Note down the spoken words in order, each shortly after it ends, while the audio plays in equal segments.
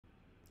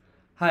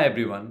Hi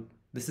everyone,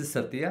 this is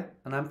Satya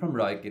and I'm from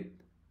Roykit.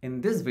 In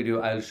this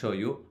video, I'll show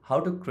you how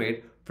to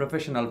create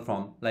professional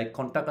form like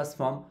contact us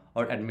form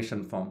or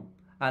admission form.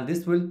 And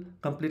this will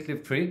completely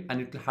free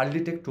and it will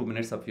hardly take 2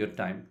 minutes of your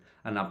time.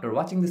 And after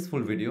watching this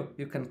full video,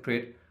 you can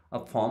create a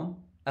form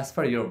as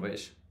per your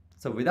wish.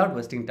 So without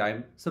wasting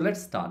time, so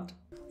let's start.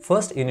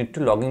 First, you need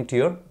to log into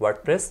your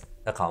WordPress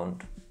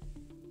account.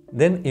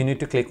 Then you need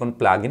to click on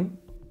plugin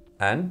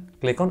and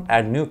click on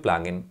add new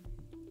plugin.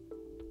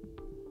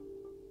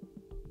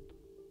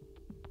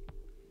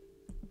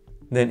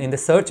 Then in the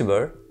search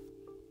bar,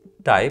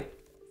 type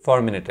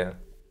Forminator.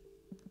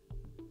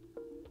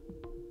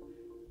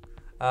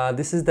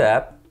 This is the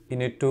app. You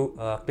need to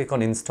click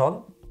on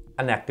install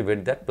and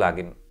activate that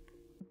plugin.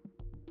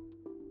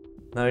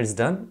 Now it's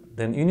done.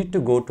 Then you need to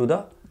go to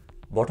the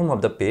bottom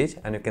of the page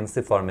and you can see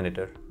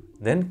Forminator.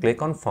 Then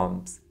click on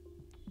Forms.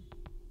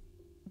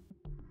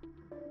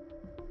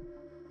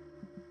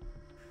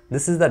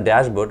 This is the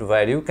dashboard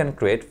where you can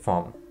create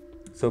form.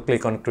 So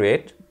click on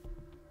Create.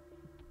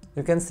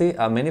 You can see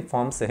many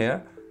forms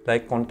here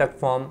like contact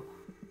form,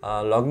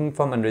 login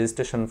form and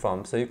registration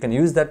form. So you can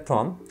use that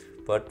form,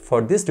 but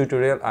for this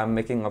tutorial I am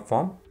making a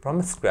form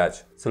from scratch.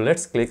 So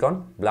let's click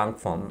on blank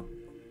form.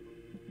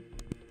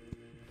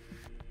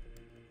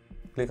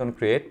 Click on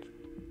Create.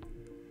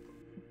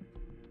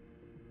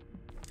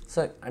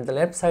 So at the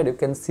left side you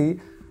can see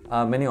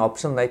many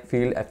options like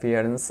field,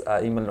 appearance,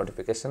 email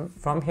notification.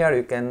 From here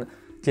you can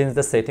change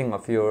the setting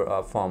of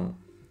your form.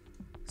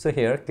 So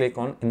here click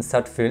on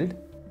Insert Field.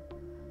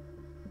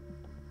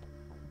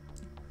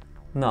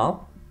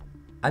 Now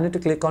I need to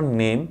click on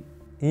name,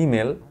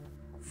 email,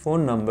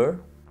 phone number,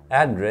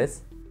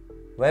 address,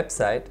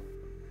 website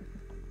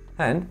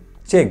and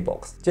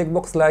checkbox.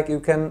 Checkbox like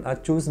you can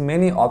choose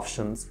many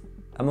options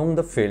among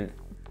the field.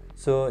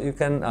 So you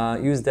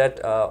can use that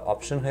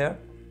option here,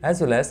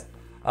 as well as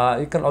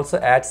you can also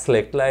add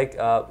select like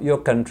your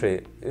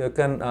country. You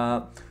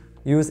can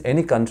use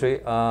any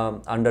country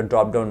under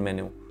drop down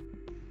menu.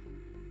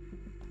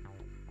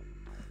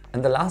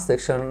 And the last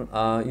section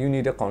you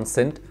need a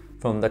consent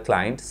from the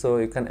client, so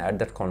you can add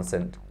that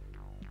consent.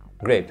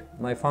 Great,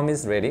 my form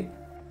is ready.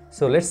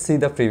 So let's see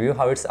the preview,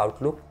 how it's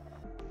outlook.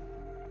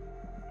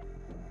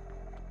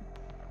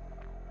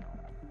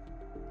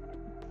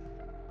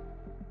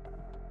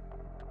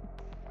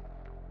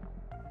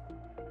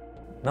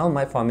 Now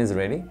my form is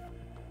ready.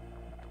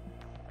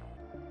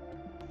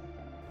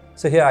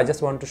 So here I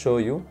just want to show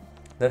you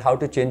that how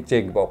to change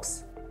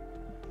checkbox.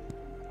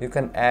 You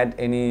can add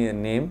any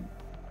name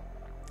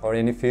or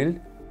any field.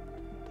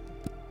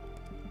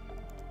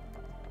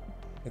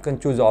 You can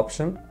choose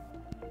option.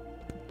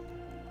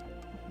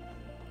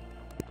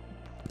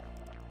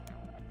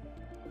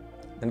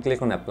 Then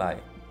click on apply.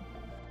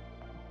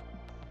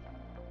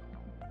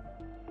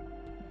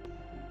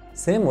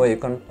 Same way you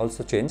can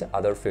also change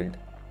other field.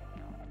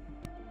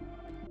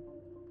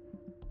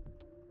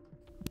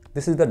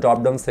 This is the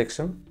drop down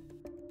section.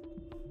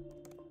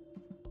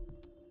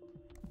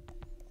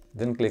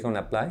 Then click on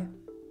apply.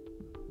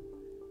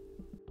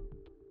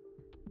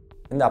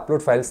 In the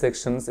upload file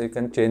sections, you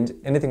can change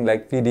anything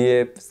like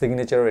PDF,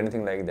 signature or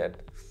anything like that.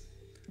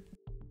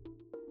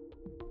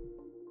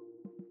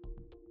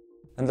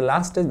 And the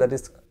last stage, that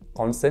is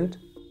consent.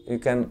 You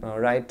can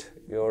write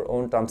your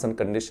own terms and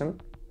condition. And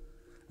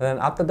then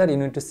after that, you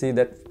need to see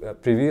that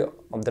preview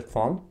of that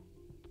form.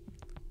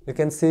 You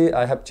can see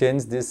I have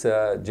changed this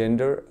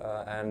gender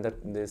and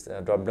this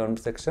drop down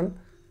section.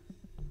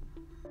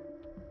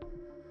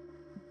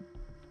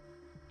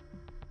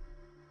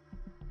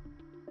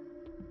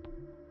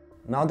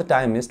 Now the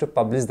time is to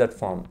publish that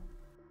form.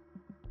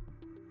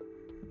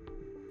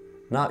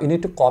 Now you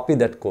need to copy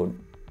that code.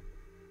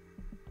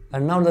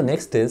 And now the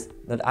next is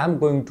that I am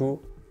going to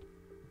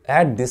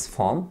add this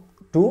form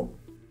to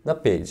the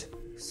page.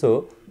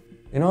 So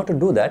in order to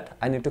do that,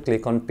 I need to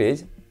click on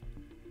page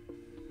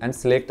and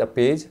select a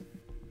page.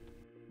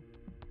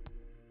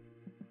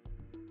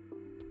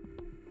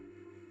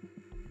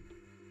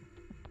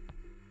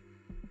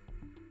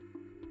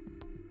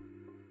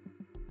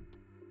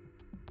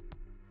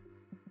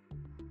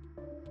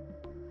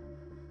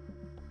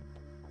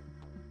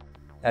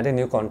 Add a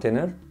new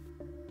container,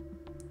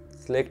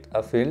 select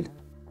a field,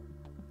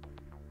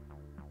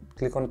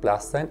 click on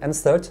plus sign and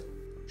search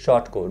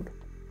shortcode.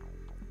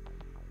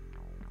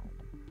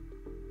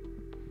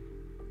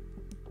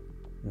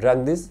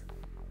 Drag this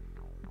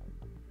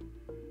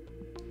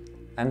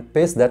and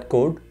paste that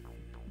code.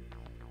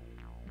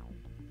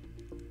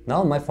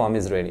 Now my form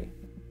is ready.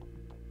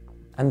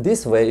 And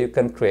this way you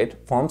can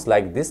create forms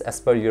like this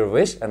as per your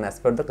wish and as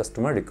per the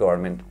customer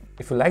requirement.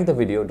 If you like the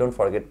video, don't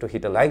forget to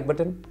hit a like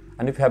button,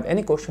 and if you have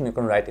any question you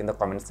can write in the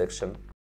comment section.